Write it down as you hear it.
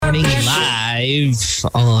morning live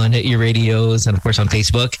on your radios and, of course, on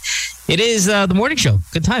Facebook. It is the morning show.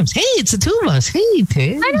 Good times. Hey, it's the two of us. Hey,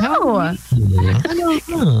 Tim. I know.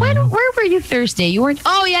 Where were you Thursday? You weren't.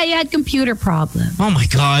 Oh, yeah, you had computer problems. Oh, my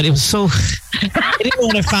God. It was so... I didn't know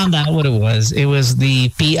when I found out what it was. It was the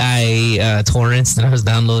PI torrents that I was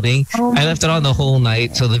downloading. Oh, I left it on the whole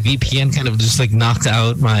night, so the VPN kind of just like knocked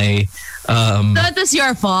out my... That was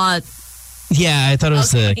your fault. Yeah, I thought it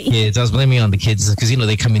was the kids. I was blaming it on the kids because, you know,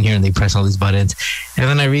 they come in here and they press all these buttons. And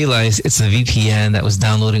then I realized it's the VPN that was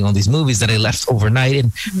downloading all these movies that I left overnight.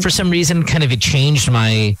 And for some reason, kind of it changed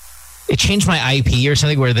my IP or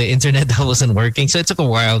something where the internet that wasn't working. So it took a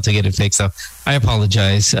while to get it fixed. So I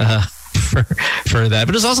apologize for that. But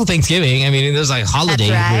it was also Thanksgiving. I mean, it was like holiday.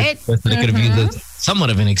 That's right. That could have been somewhat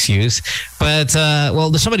of an excuse. But, well,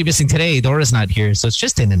 there's somebody missing today. Dora's not here. So it's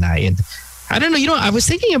just in and I. And I don't know. You know, I was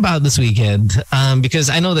thinking about this weekend because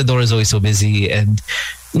I know that Dora's always so busy and,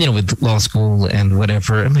 you know, with law school and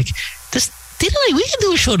whatever. I'm like, we can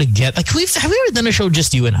do a show together. Like, have we ever done a show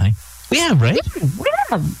just you and I? We have, right? We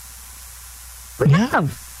have. Remember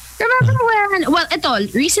when? Well,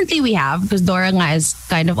 recently we have because Dora nga is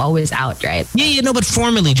kind of always out, right? Yeah, no, but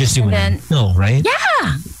formally just you and I. No, right?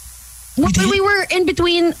 Yeah. We were in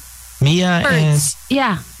between Mia first.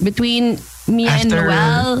 Yeah, between Mia and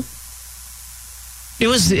Noel. It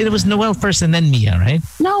was Noel first and then Mia, right?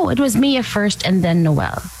 No, it was Mia first and then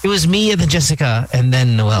Noel. It was Mia, then Jessica, and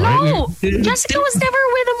then Noel. No, right? Jessica was never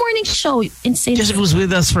with the morning show. Insane. Jessica was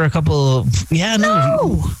with us for a couple. Yeah,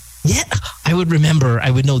 no. Yeah, I would remember. I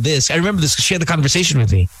would know this. I remember this because she had the conversation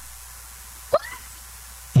with me. What?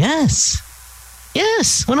 Yes,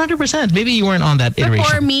 100%. Maybe you weren't on that iteration.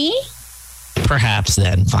 Before me? Perhaps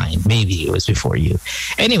then, fine. Maybe it was before you.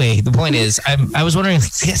 Anyway, the point is, I was wondering,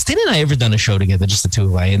 has Tin and I ever done a show together, just the two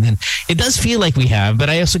of us? And then it does feel like we have, but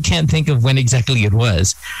I also can't think of when exactly it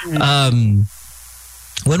was. When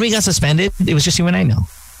we got suspended, it was just you and I, no?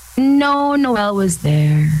 No, Noel was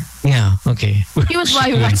there. Yeah, okay. He was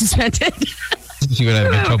why we got suspended. You and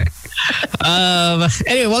I have trouble.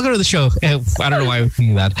 Anyway, welcome to the show. I don't know why we're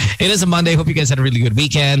thinking that. It is a Monday. Hope you guys had a really good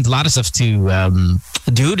weekend. A lot of stuff to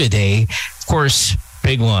do today. Of course,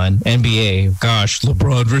 big one, NBA. Gosh,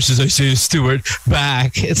 LeBron versus Isaiah Stewart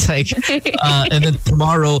back. It's like, and then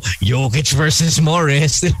tomorrow, Jokic versus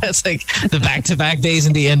Morris. That's like the back-to-back days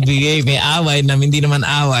in the NBA. May away na hindi naman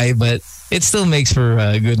away, but it still makes for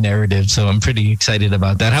a good narrative. So I'm pretty excited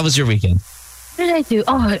about that. How was your weekend? What did I do?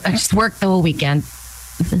 Oh, I just worked the whole weekend.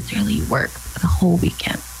 Literally worked the whole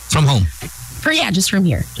weekend. From home? Just from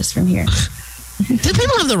here. Do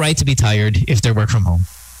people have the right to be tired if they work from home?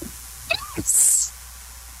 Yes.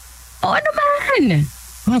 Oh,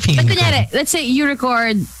 naman. Let's say you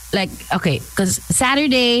record, because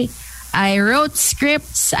Saturday, I wrote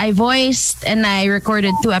scripts, I voiced, and I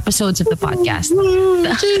recorded 2 episodes of the podcast.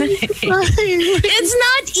 It's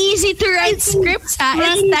not easy to write scripts, ha?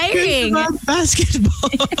 It's tiring. Basketball.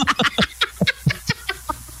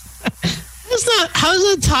 How's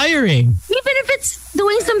that tiring? Even if it's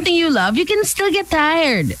doing something you love, you can still get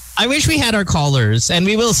tired. I wish we had our callers, and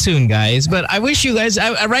we will soon, guys. But I wish you guys,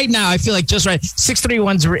 right now, I feel like just right,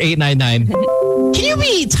 631-0899. Can you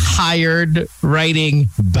be tired writing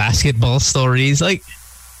basketball stories? Like,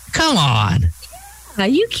 come on. Yeah,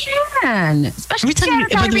 you can. Especially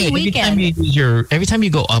every time you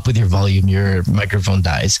go up with your volume, your microphone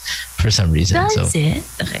dies for some reason. Does it?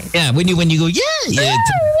 Okay. Yeah, when you go,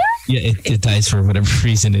 it dies for whatever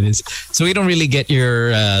reason it is. So we don't really get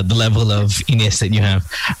your the level of Ines that you have.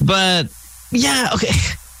 But yeah, okay.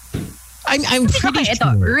 I'm pretty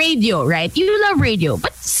sure. Radio, right? You love radio,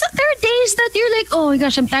 but there are days that you're like, oh my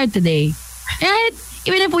gosh, I'm tired today. Right?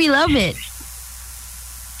 Even if we love it.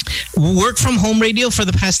 Work from home radio for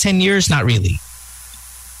the past 10 years? Not really.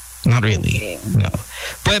 No.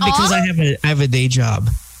 But because I have a day job.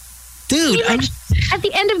 Dude, at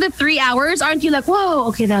the end of the 3 hours, aren't you like, whoa,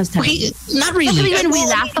 okay, that was tiring. Okay, not really. When we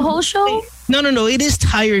laugh the whole show? No. It is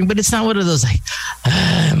tiring, but it's not one of those like,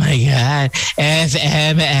 oh my God,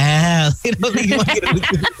 FML. You know,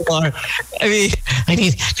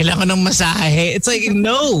 kailangan ng masahe. It's like,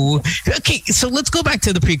 no. Okay, so let's go back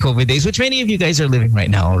to the pre-COVID days, which many of you guys are living right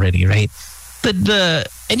now already, right?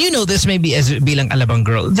 And you know this maybe as bilang alabang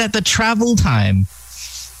girl, that the travel time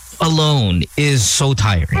alone is so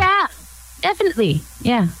tiring. Yeah, definitely.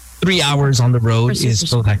 Yeah. 3 hours on the road is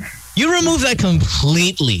so tiring. You remove that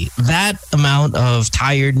completely, that amount of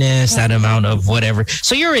tiredness, that amount of whatever.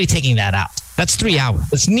 So you're already taking that out. That's 3 hours.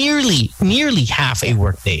 That's nearly half a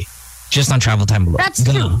work day just on travel time alone. That's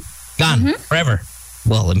true. Gone forever.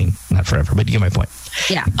 Well, I mean, not forever, but you get my point.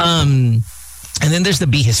 Yeah. And then there's the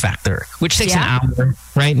be his factor, which takes an hour,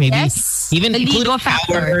 right? Maybe even the legal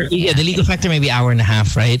factor. The legal factor maybe hour and a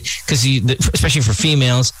half, right? Because especially for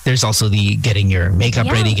females, there's also the getting your makeup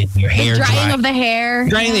ready, getting your hair drying of the hair.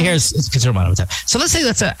 Drying the hair is considerable amount of time. So let's say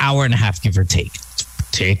that's an hour and a half, give or take.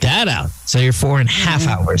 Take that out. So you're 4.5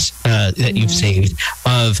 hours that you've saved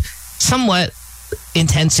of somewhat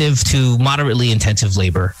intensive to moderately intensive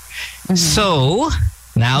labor. So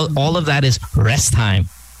now all of that is rest time.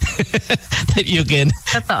 That you can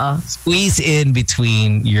squeeze in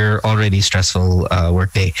between your already stressful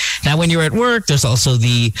workday. Now, when you're at work, there's also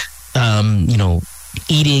the,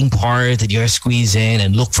 eating part that you gotta squeeze in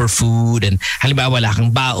and look for food. And halimbawa wala kang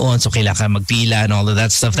baon, so kailangan magpila and all of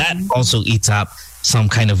that stuff. That also eats up some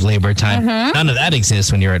kind of labor time. None of that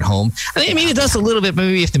exists when you're at home. I mean, it does a little bit.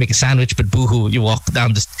 Maybe you have to make a sandwich, but boohoo, you walk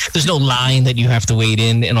down. There's no line that you have to wait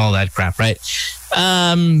in and all that crap, right?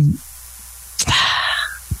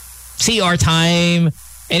 CR time,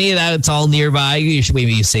 any of that, it's all nearby.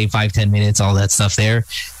 Maybe you save 5-10 minutes, all that stuff there.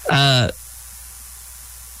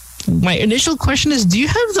 My initial question is, do you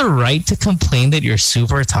have the right to complain that you're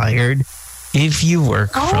super tired if you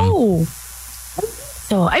work from...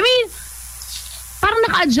 So, I mean, parang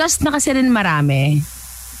naka-adjust na kasi rin marami.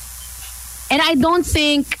 And I don't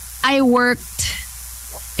think I worked...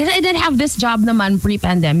 Because I didn't have this job naman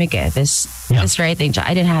pre-pandemic this writing job.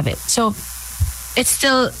 I didn't have it. So, it's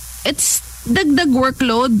still... It's the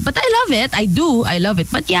workload, but I love it. I love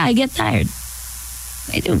it. But yeah, I get tired.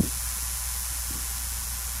 I do.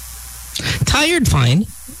 Tired, fine.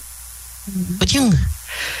 But yung...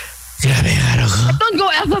 Grabe araw ko. Don't go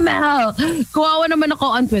FML. Kawawa naman ako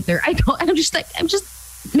on Twitter. I'm just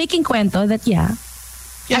making kwento that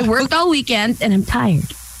I worked all weekend and I'm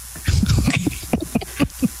tired.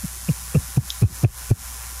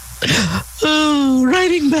 Oh,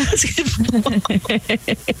 riding basketball.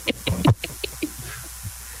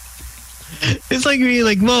 It's like me,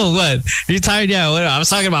 like, Mo, what? Are you tired? Yeah, what? I was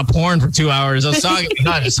talking about porn for 2 hours. I was talking,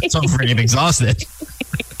 just so freaking exhausted.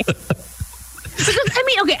 I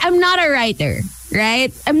mean, okay, I'm not a writer,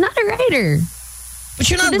 right? I'm not a writer. But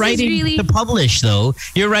you're not writing to publish, though.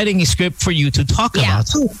 You're writing a script for you to talk about.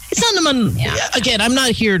 So it's not naman, again, I'm not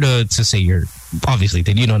here to say you're, obviously,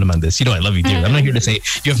 then you know naman this. You know I love you, dear. I'm not here to say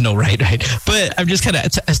you have no right? But I'm just kind of,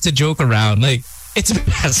 as to joke around, like, it's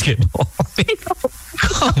basketball.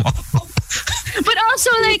 Come on. But also,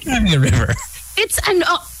 like, the river. It's,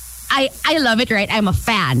 I love it, right? I'm a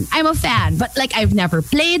fan. But, like, I've never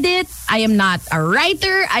played it. I am not a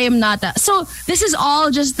writer. I am not so this is all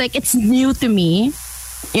just, like, it's new to me.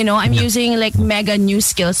 You know, I'm using, like, mega new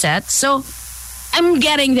skill sets. So, I'm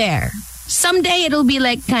getting there. Someday, it'll be,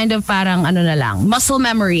 like, kind of parang, muscle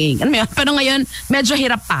memory. Pero ngayon, medyo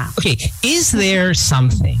hirap pa. Okay, is there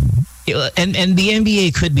something, and the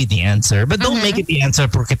NBA could be the answer, but don't make it the answer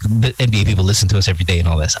because the NBA people listen to us every day and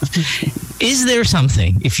all that stuff. Is there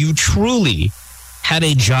something, if you truly had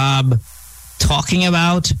a job talking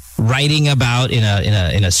about, writing about in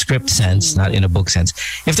a script sense, not in a book sense,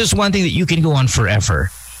 if there's one thing that you can go on forever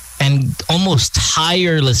and almost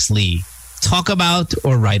tirelessly talk about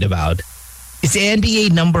or write about, is the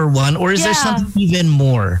NBA number one, or is there something even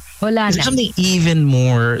more? Is there something even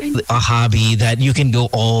more, a hobby that you can go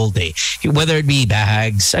all day? Whether it be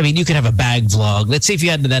bags. I mean, you can have a bag vlog. Let's say if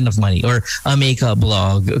you had enough money, or a makeup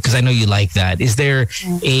vlog, because I know you like that. Is there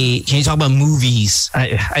can you talk about movies?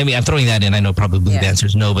 I mean, I'm throwing that in. I know probably the answer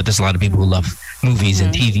is no, but there's a lot of people who love movies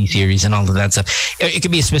and TV series and all of that stuff. It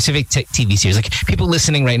could be a specific TV series. Like, people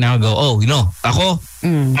listening right now go, oh, ako,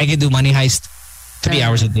 I can do Money Heist 3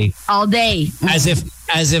 hours a day. All day. As if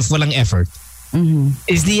walang effort.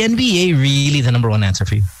 Is the NBA really the number one answer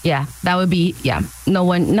for you? Yeah, that would be,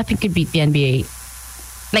 nothing could beat the NBA.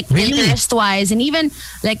 Like, really? Interest-wise and even,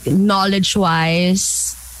 like,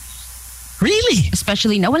 knowledge-wise. Really?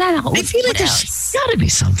 Especially, wala na. I feel like there's gotta be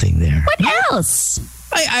something there. What else?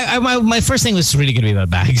 My first thing was really going to be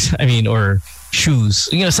about bags. I mean, or shoes.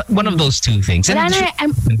 One of those two things.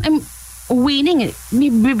 I'm winning it.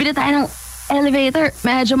 Bibili tayo ng elevator,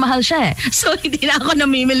 medyo mahal siya eh. So, hindi na ako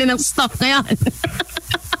namimili ng stuff ngayon.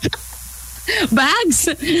 Bags,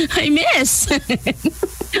 I miss.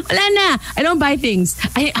 Wala na. I don't buy things.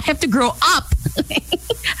 I have to grow up.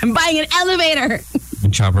 I'm buying an elevator.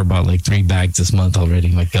 Chopper bought like 3 bags this month already.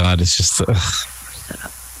 My God, it's just...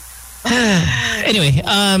 Anyway,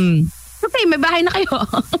 okay, may bahay na kayo.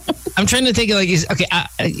 I'm trying to think, like,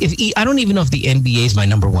 I don't even know if the NBA is my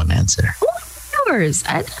number one answer. Who knows?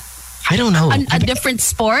 I don't know. A different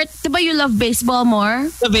sport? Diba you love baseball more?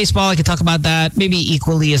 The baseball, I could talk about that. Maybe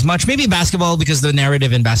equally as much. Maybe basketball, because the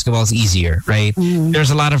narrative in basketball is easier, right?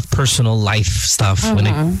 There's a lot of personal life stuff when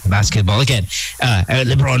it comes to basketball. Again,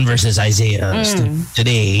 LeBron versus Isaiah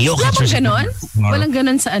today. Wala bang ganon? Walang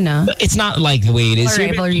ganon sa ano? It's not like the way it is.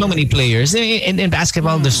 So many players. In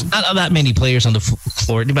basketball, there's not that many players on the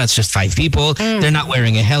floor. It's just 5 people. They're not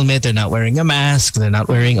wearing a helmet. They're not wearing a mask. They're not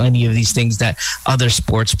wearing any of these things that other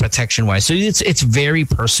sports protection-wise. So it's very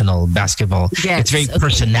personal, basketball. Yes, it's very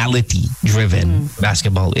personality-driven,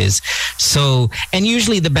 basketball is. So, and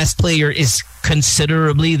usually the best player is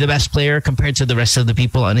considerably the best player compared to the rest of the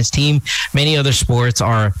people on his team. Many other sports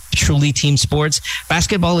are truly team sports.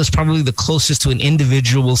 Basketball is probably the closest to an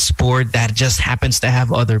individual sport that just happens to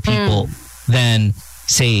have other people than,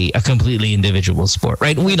 say, a completely individual sport,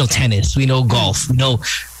 right? We know tennis, we know golf, we know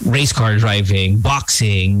race car driving,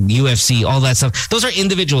 boxing, UFC, all that stuff. Those are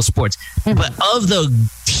individual sports. But of the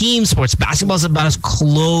team sports, basketball is about as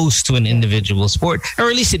close to an individual sport, or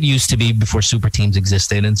at least it used to be before super teams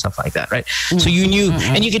existed and stuff like that, right? So you knew,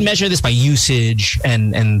 and you can measure this by usage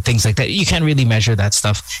and things like that. You can't really measure that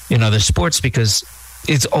stuff in other sports because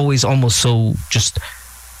it's always almost so just...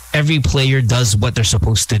 Every player does what they're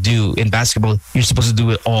supposed to do. In basketball, you're supposed to do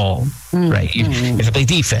it all, right? You have to play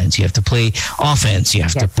defense. You have to play offense. You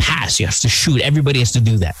have to pass. You have to shoot. Everybody has to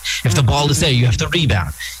do that. If the ball is there, you have to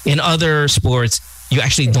rebound. In other sports, you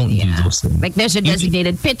actually don't do those things. Like there's a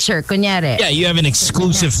designated pitcher, kunyari. Yeah, you have an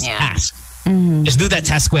exclusive task. Just do that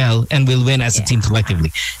task well, and we'll win as a team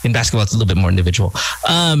collectively. In basketball, it's a little bit more individual.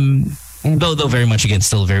 Though very much again,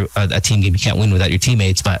 still a team game. You can't win without your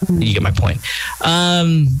teammates, but you get my point.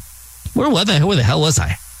 Where the hell was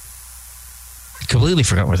I? I completely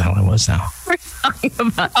forgot where the hell I was now. We're talking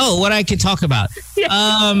about. Oh, what I can talk about.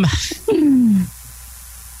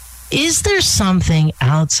 Is there something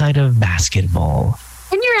outside of basketball?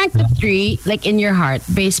 Can you rank the 3, like in your heart?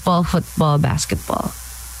 Baseball, football, basketball.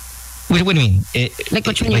 What do you mean?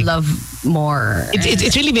 Which one you love more?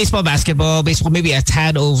 It's really baseball, basketball, maybe a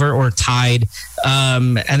tad over or tied,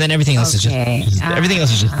 and then everything else is just everything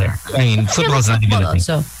else is just there. I mean, football is not even a thing.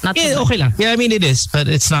 So not okay lang. Yeah, I mean it is, but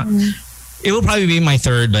it's not. It will probably be my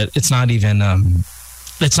third, but it's not even.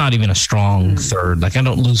 It's not even a strong third. Like I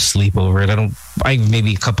don't lose sleep over it. I have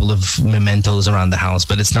maybe a couple of mementos around the house,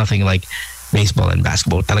 but it's nothing like baseball and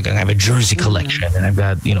basketball. I have a jersey collection and I've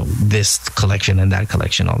got, this collection and that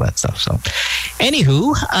collection, all that stuff. So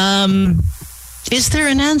anywho, is there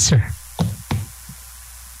an answer?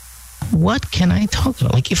 What can I talk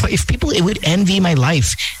about? Like if people would envy my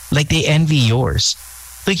life like they envy yours.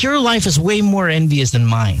 Like your life is way more envious than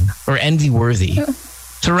mine or envy worthy.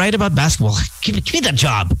 To write about basketball, give me that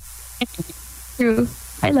job. True.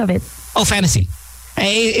 I love it. Oh, fantasy.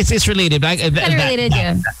 It's related. That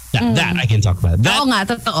I can talk about.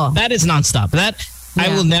 That is nonstop.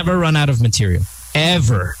 I will never run out of material.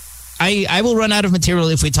 Ever. I will run out of material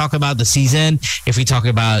if we talk about the season, if we talk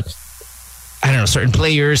about, I don't know, certain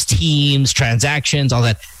players, teams, transactions, all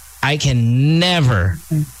that. I can never,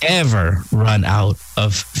 ever run out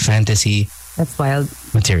of fantasy. That's wild.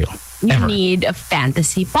 Material. You need a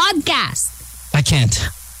fantasy podcast. I can't.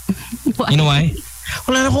 You know why?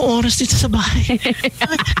 Wala na akong oras dito sa bahay.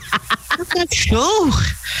 That show.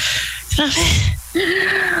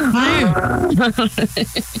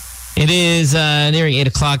 It is nearing 8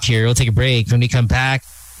 o'clock here. We'll take a break. When we come back,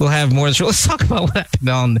 we'll have more of the show. Let's talk about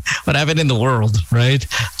what happened in the world, right?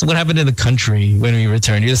 So what happened in the country when we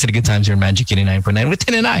return. You're listening to Good Times here on Magic 89.9 with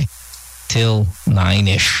Tin and I. Till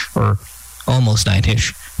 9-ish or almost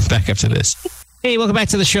 9-ish. Back after this. Hey, welcome back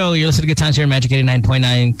to the show. You're listening to Good Times here on Magic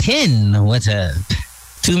 89.9. Tin, what's up?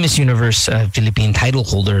 2 Miss Universe Philippine title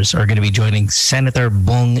holders are going to be joining Senator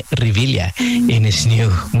Bong Revilla in his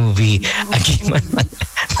new movie,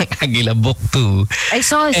 Aguila Book 2. I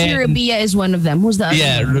saw Rabia is one of them. Who's the other?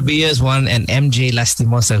 Yeah, Rabia is one, and MJ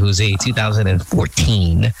Lastimosa, who's a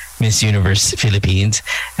 2014 Miss Universe Philippines,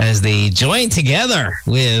 as they join together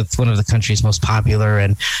with one of the country's most popular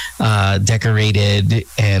and decorated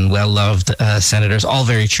and well-loved senators. All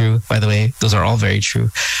very true, by the way. Those are all very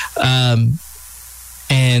true.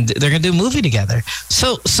 And they're going to do a movie together.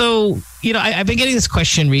 So I've been getting this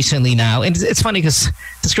question recently now. And it's funny because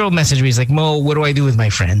this girl messaged me. She's like, Mo, what do I do with my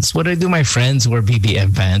friends? What do I do with my friends who are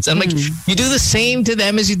BBM fans? I'm like, you do the same to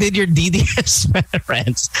them as you did your DDS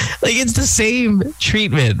friends. Like, it's the same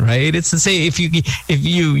treatment, right? It's the same. If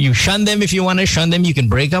you shun them, if you want to shun them, you can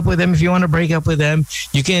break up with them. If you want to break up with them,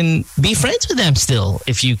 you can be friends with them still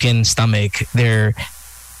if you can stomach their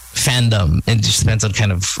fandom. And it just depends on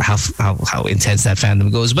kind of how intense that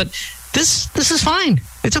fandom goes. But this is fine.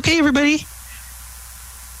 It's okay, everybody.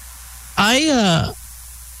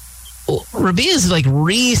 Rabia is like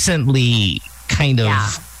recently kind of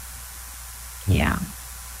Yeah.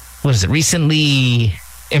 What is it? Recently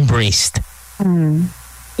embraced.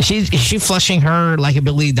 Is she flushing her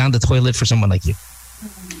likability down the toilet for someone like you?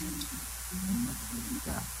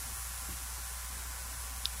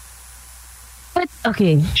 But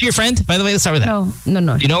okay. Is she your friend? By the way, let's start with that.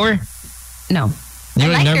 No. You know her? No. You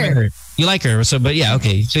I like never her. met her. You like her, so but yeah,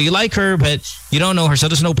 okay. So you like her, but you don't know her, so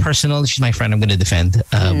there's no personal. She's my friend. I'm going to defend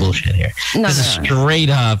bullshit here. This is straight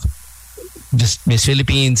up, just Miss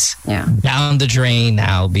Philippines down the drain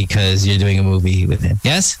now because you're doing a movie with him.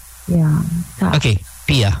 Yes. Yeah. Okay,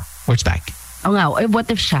 Pia, where's back? Oh no!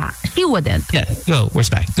 What if siya? He wouldn't. Yeah, go. Where's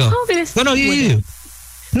back? Go. No, you.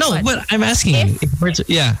 No, What? but I'm asking you.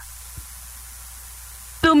 Yeah.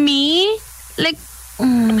 To me, like,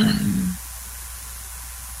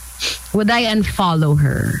 would I unfollow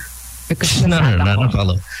her? Because No, not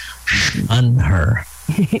follow. On her.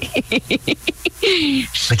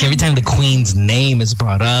 Like every time the queen's name is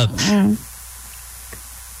brought up,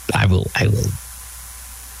 I will. I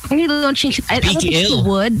really don't think I don't think she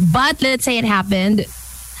would. But let's say it happened,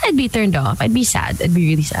 I'd be turned off. I'd be sad. I'd be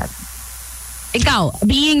really sad. Ikaw,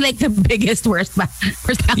 being like the biggest worst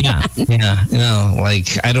Yeah. No, like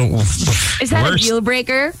I don't. Is that a deal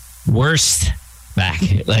breaker? Worst back,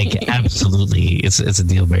 like absolutely, it's a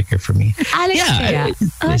deal breaker for me. Alex,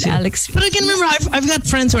 Alex. But again, remember, I've got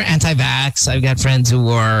friends who are anti-vax. I've got friends who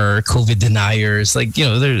are COVID deniers. Like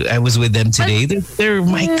I was with them today. They're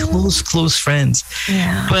my close friends.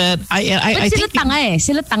 Yeah. But I sila think tanga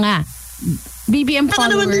sila tanga. BBM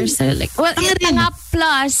followers, like tanga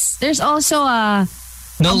plus. There's also a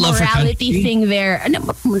love for morality thing there.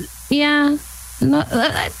 Yeah,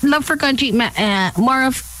 love for country. More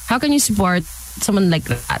of how can you support someone like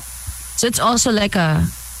that? So it's also like a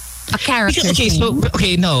character thing.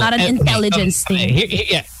 Not an intelligence thing.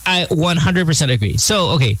 Yeah, I 100% agree.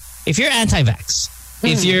 So, okay, if you're anti-vax,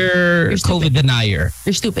 if you're COVID denier,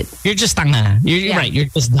 you're stupid. You're just tanga. You're right. You're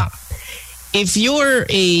just dumb. If you're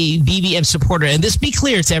a BBM supporter, and this be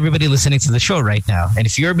clear to everybody listening to the show right now, and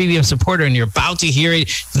if you're a BBM supporter and you're about to hear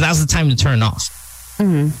it, now's the time to turn off.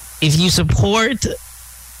 If you support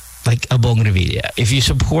like a Bong Revilla, if you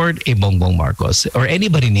support a Bongbong Marcos or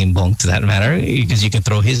anybody named Bong to that matter, because you can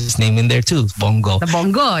throw his name in there too, Bongo. The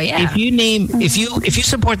Bongo, yeah. If you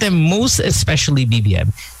support them, most especially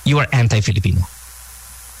BBM, you are anti-Filipino.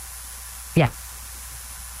 Yeah.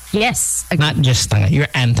 Yes. Not just tanga, you're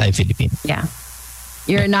anti-Filipino. Yeah.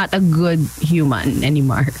 You're not a good human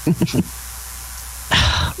anymore.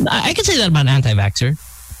 I can say that about an anti-vaxxer.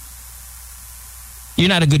 You're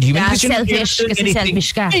not a good human. Yeah, selfish.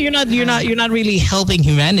 Selfish ka. Yeah, you're not really helping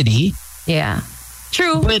humanity. Yeah.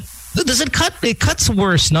 True. But does it cut? It cuts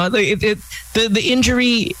worse, no? The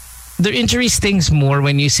injury stings more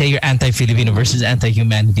when you say you're anti-Filipino versus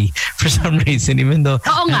anti-humanity for some reason, even though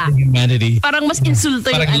anti-humanity parang mas insulto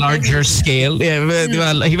yung parang larger scale. Yeah,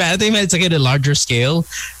 humanity it's like at a larger scale,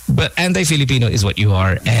 but anti-Filipino is what you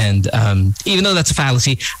are. And even though that's a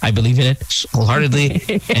fallacy, I believe in it wholeheartedly,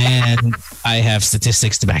 and I have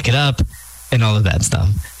statistics to back it up and all of that stuff.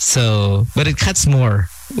 So, but it cuts more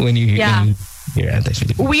when you hear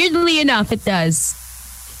anti-Filipino. Weirdly enough, it does.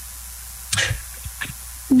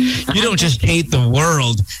 You don't just hate the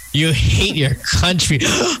world. You hate your country.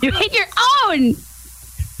 You hate your own.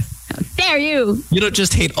 How dare you? You don't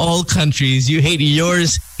just hate all countries. You hate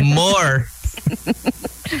yours more.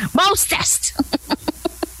 Mostest.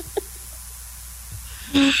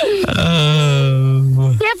 You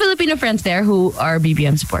have Filipino friends there who are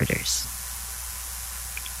BBM supporters.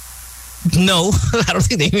 No, I don't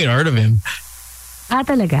think they even heard of him.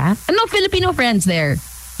 Talaga? No, Filipino friends there.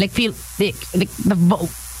 Like the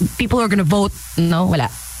people who are gonna vote. No, wala.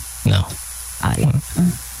 No. Okay.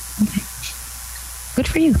 Good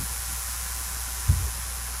for you.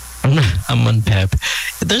 I'm on Pep.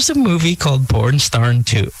 There's a movie called Porn Star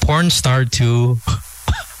 2.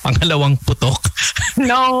 Pangalawang Putok.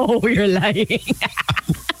 No, you're lying.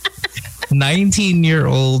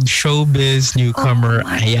 19-year-old showbiz newcomer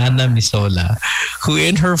Ayana Misola, who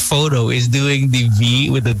in her photo is doing the V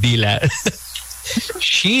with the dila.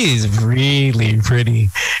 She is really pretty.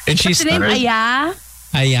 And she's the name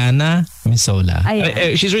Ayana Misola.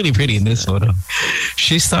 She's really pretty in this photo.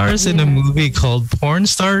 She stars in a movie called Porn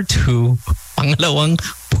Star 2, Pangalawang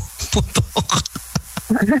Putok.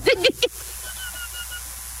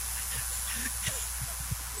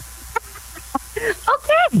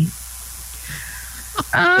 Okay.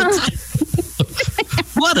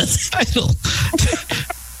 What a title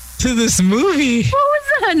to this movie. What was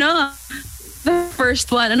that? No.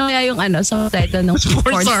 first one. Ano kaya yung subtitle ng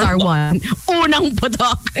Porn Star 1? Unang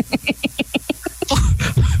putok.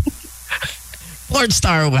 Porn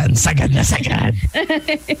Star 1, sagad na sagad.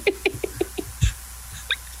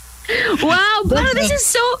 Wow, pero this is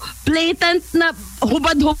so blatant na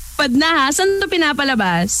hubad-hubad na ha. Saan ito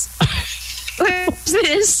pinapalabas? What's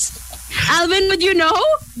this? Alvin, would you know?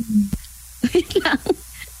 Wait lang.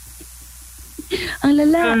 Ang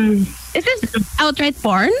lala. Is this outright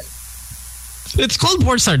porn? It's called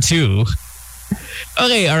Porn Star 2.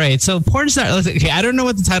 Okay, all right. So Porn Star, okay, I don't know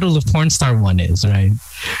what the title of Porn Star 1 is, right?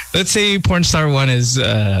 Let's say Porn Star 1 is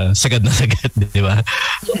sagad na sagad, di ba?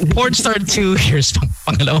 Porn Star 2, here's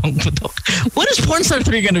pangalawang putok. What is Porn Star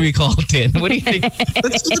 3 going to be called then? What do you think?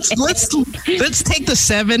 Let's take the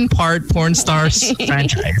 7-part Porn Stars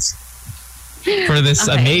franchise for this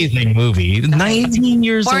amazing movie. 19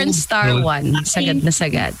 years Porn old. Star 1, sagad na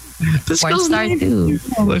sagad. Porn Star 2.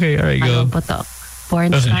 Okay, all right, go. Putok.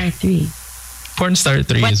 Porn Star 3. Porn Star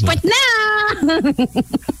 3 is what na?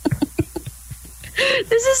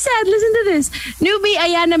 This is sad. Listen to this. Newbie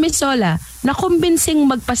Ayana Misola, nakumbinsing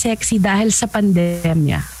magpa-sexy dahil sa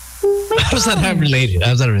pandemya. How's that not related?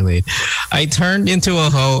 How's that related? I turned into a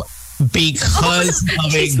hoe because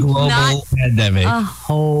of a global pandemic. A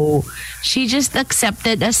hoe. She just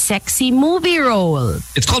accepted a sexy movie role.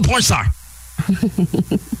 It's called Porn Star.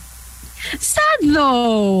 Sad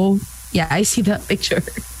though. Yeah, I see that picture.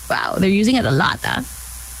 Wow, they're using it a lot, huh?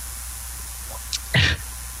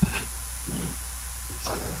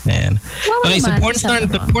 Man. Okay, so Porn Star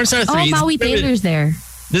 3. Oh, Maui Taylor's there.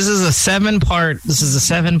 This is a 7-part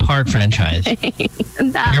franchise.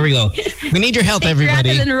 Here we go. We need your help,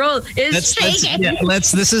 everybody. This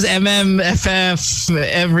is MMFF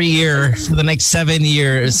every year for the next 7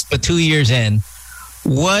 years, but 2 years in.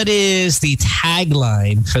 What is the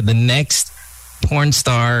tagline for the next Porn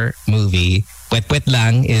Star movie? Pwet Pwet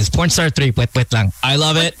Lang is Porn Star 3, Pwet Pwet Lang. I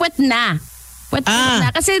love it. Pwet na. Pwet na.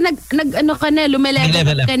 Kasi nag-ano ka na,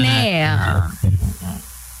 lumilevel ka na eh.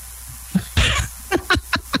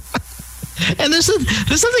 And there's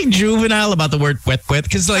something juvenile about the word pwet pwet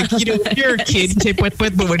because, like, you know, when you're a kid, you say pwet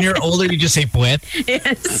pwet, but when you're older, you just say pwet.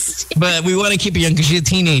 Yes. But we want to keep it young because she's a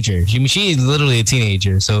teenager. She is literally a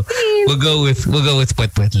teenager, so we'll go with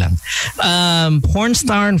pwet pwet lang. Porn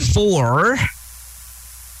Star 4.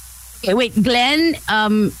 Okay, wait, Glenn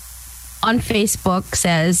on Facebook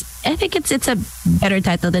says, I think it's a better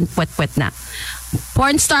title than Pwet Pwet na.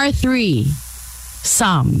 Porn Star 3.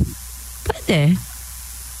 Some. Pwede.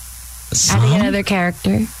 Adding another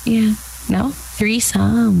character. Yeah. No?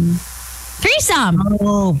 Threesome.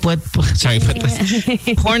 Oh, sorry.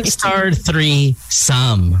 Porn Star 3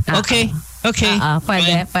 some. Okay.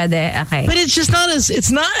 Pwede. Okay. But it's just not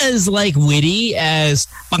as like witty as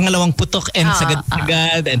pangalawang putok and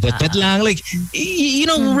sagad and pwet lang. Like, you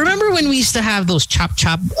know, remember when we used to have those chop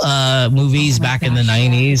movies back in the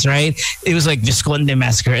 90s, right? It was like Visconde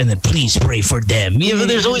Massacre and then please pray for them. You know,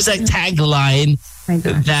 there's always that tagline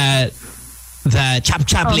that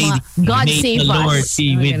chop lady. God save the Lord us.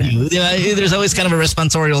 be with you. There's always kind of a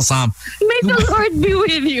responsorial psalm. May the Lord be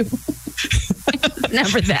with you.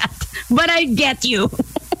 Never that. But I get you.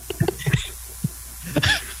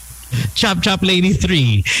 Chop Lady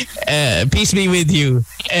 3. Peace be with you.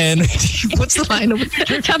 And what's the line?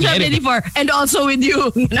 Chop Lady 4. And also with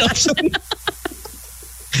you.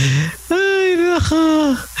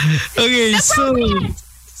 Okay, so...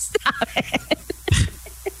 Stop it.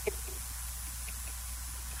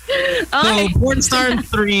 So, Porn Star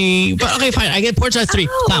 3. But okay, fine. I get Porn Star 3.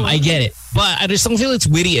 Tom, I get it. But I just don't feel it's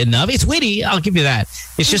witty enough. It's witty. I'll give you that.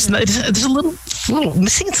 It's just it's a little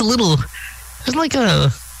missing. It's a little. There's like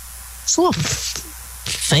a little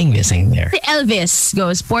thing missing there. The Elvis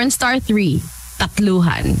goes Porn Star 3.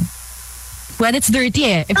 Tatluhan. Well, it's dirty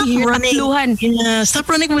eh. If you hear tatluhan. Yeah, stop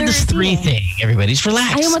running with this 3 thing, everybody. Just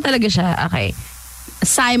relax. Ayaw mo talaga siya. Okay.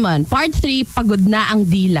 Simon, part 3, pagod na ang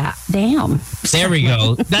dila. Damn. There we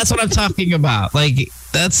go. That's what I'm talking about. Like,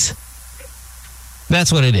 that's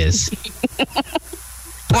what it is.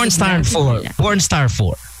 Porn Star 4. Porn Star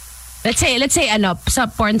 4. Let's say sa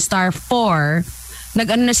Porn Star 4,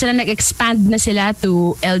 nag-expand na sila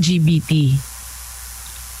to LGBT.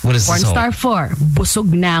 What is Porn this? Star 4,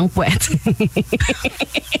 busog na ang puwet.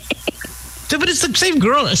 But it's the same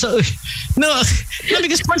girl. So no,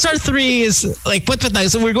 because Porn Star 3 is like put.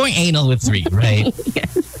 So we're going anal with 3, right?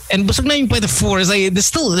 Yes. And busog na yung the 4 is like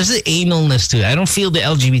there's an analness to it. I don't feel the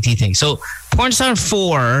LGBT thing. So Porn Star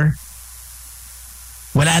 4,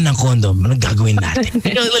 wala nang condom. Anong gagawin natin?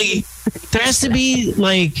 You know, like there has to be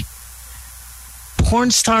like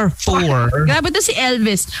Porn Star 4. Grabe to si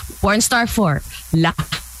Elvis. Porn Star 4.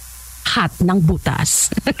 lahat ng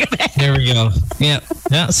butas. There we go. Yeah.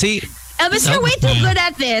 See, Elvis, you're way too good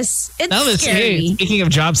at this. It's Elvis, scary. hey, speaking of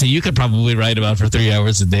jobs that you could probably write about for 3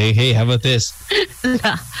 hours a day, hey, how about this?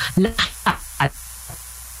 Lahat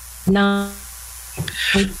ng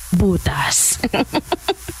butas.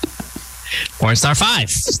 Pornstar 5,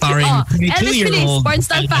 starring Elvis 22-year-old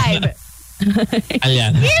Pornstar 5.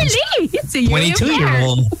 Aliana. Really? It's a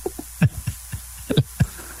 22-year-old.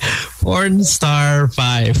 Pornstar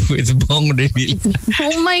 5 with Bong Revilla.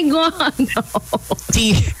 Oh my God. No.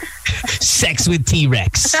 Sex with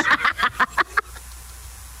T-Rex.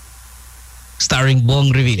 Starring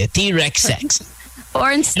Bong Revilla. T-Rex sex.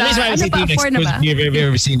 Pornstar. Ano pa? Porn na ba? You've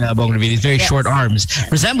ever seen Bong Revilla. Very short arms.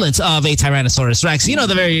 Resemblance of a Tyrannosaurus Rex. You know,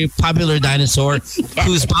 the very popular dinosaur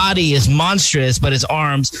whose body is monstrous, but his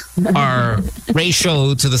arms are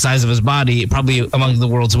ratio to the size of his body. Probably among the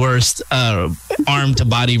world's worst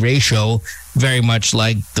arm-to-body ratio. Very much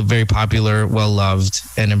like the very popular, well-loved,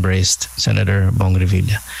 and embraced Senator Bong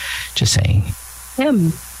Revilla. Just saying.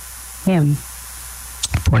 Him.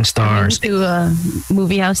 Porn stars. To a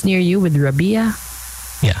movie house near you with Rabia.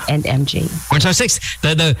 Yeah. And MJ. Pornstar 6,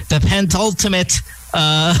 the penultimate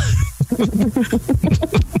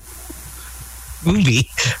movie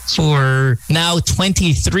for now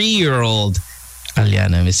 23-year-old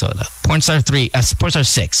Aliana Misola. Pornstar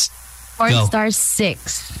 6. Pornstar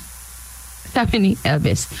 6. Sabi ni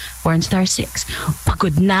Elvis, Pornstar 6.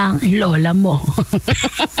 Pagod na ang lola mo.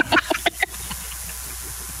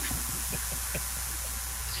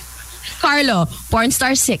 Carlo,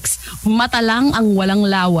 Pornstar 6. Mata lang ang walang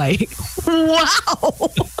laway.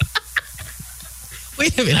 Wow!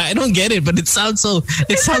 Wait a minute, I don't get it, but it sounds so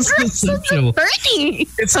sexual. 30.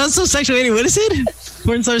 It sounds so sexual. Anyway, what is it?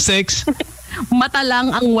 Pornstar 6. Mata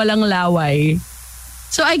lang ang walang laway.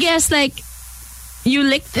 So I guess like you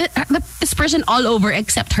licked this person all over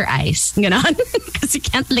except her eyes. Ganon? Because you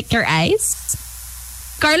can't lick her eyes.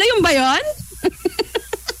 Carlo, yung ba yun?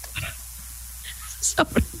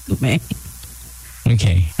 Sorry.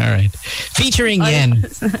 Okay, all right. Featuring Yen.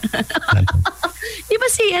 Di ba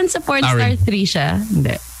si Yen sa Pornstar 3 siya?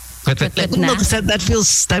 Hindi. But that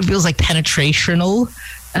feels like penetrational.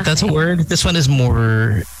 If that's a word. This one is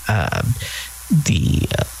more the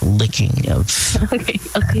licking of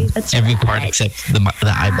that's every part except the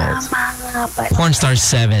eyeballs. Pornstar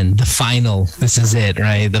 7, the final. This is it,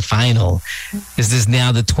 right? The final. Is this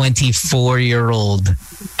now the 24-year-old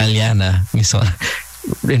Aliana Misola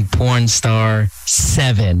in Pornstar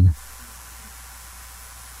 7?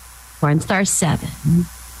 Pornstar 7.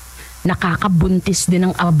 Nakakabuntis din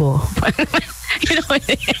ng abo.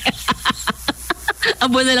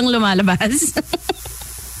 Abo na lang lumalabas.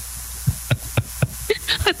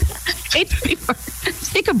 8:34.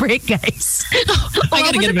 Take a break, guys. I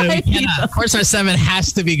gotta get a bit of Pornstar 7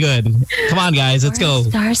 has to be good. Come on, guys, let's go.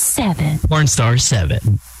 Pornstar 7. Pornstar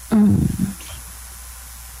 7.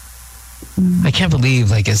 I can't believe,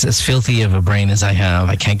 like, as filthy of a brain as I have,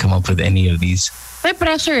 I can't come up with any of these. My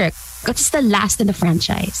pressure, because it's the last in the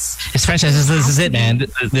franchise. It's franchise. This is it, man.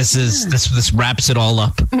 This wraps it all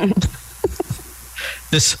up.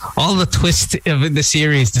 All the twist of the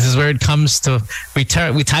series. This is where it comes to. We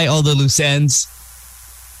tie all the loose ends.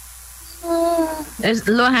 There's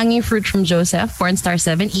low-hanging fruit from Joseph. Pornstar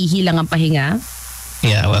 7. Ihi lang ang pahinga.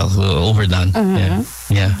 Yeah, well, overdone.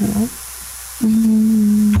 Yeah.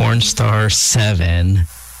 Pornstar 7.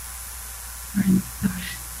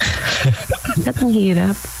 That's ang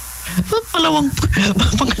hirap. Pangalawang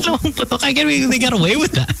putok. I can't believe they got away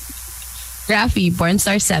with that. Rafi,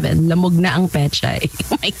 Pornstar 7. Lamog na ang pechay.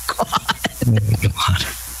 Oh my God. Oh my God.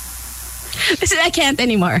 I can't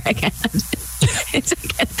anymore. I can't. I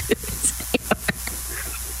can't do this anymore.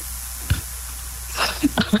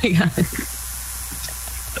 Oh my God.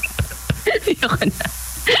 Ayoko na.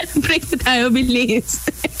 Break na tayo, bilis.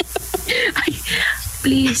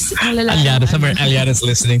 Please. Aliana's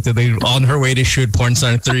listening to on her way to shoot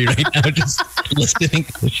Pornstar 3 right now, just listening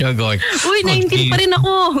to the show going, uy, 19 pa rin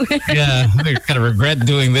ako. Yeah, I kind of regret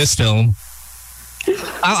doing this film.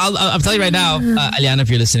 I'll tell you right now, Aliana, if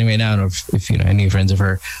you're listening right now, or if you know any friends of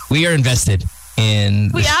her, we are invested in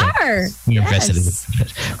this are. We're invested in this.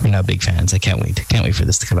 We're now big fans. I can't wait for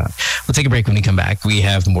this to come out. We'll take a break. When we come back, we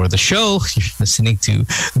have more of the show. You're listening to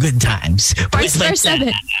Good Times. Pornstar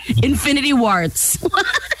 7. Infinity Warts.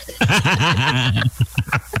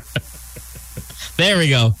 There we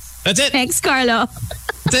go. That's it. Thanks, Carlo.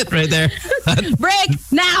 That's it right there. Break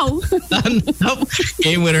now. Done. Nope.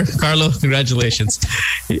 Game winner, Carlo. Congratulations.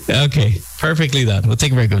 Okay, perfectly done. We'll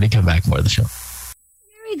take a break when we come back. More of the show.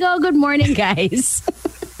 Here we go. Good morning, guys.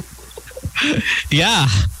 Yeah.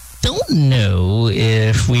 don't know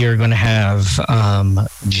if we are going to have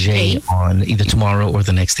Jay on either tomorrow or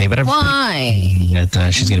the next day. But why?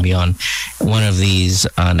 That she's going to be on one of these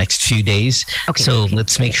next few days. Okay. So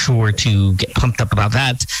let's make sure to get pumped up about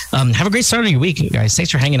that. Have a great start of your week, guys.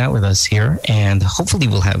 Thanks for hanging out with us here. And hopefully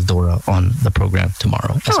we'll have Dora on the program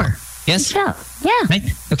tomorrow. Sure. Well. Yes? Yeah. Right?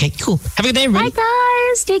 Okay, cool. Have a good day, everybody. Bye,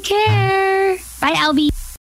 guys. Take care. Bye, Albie.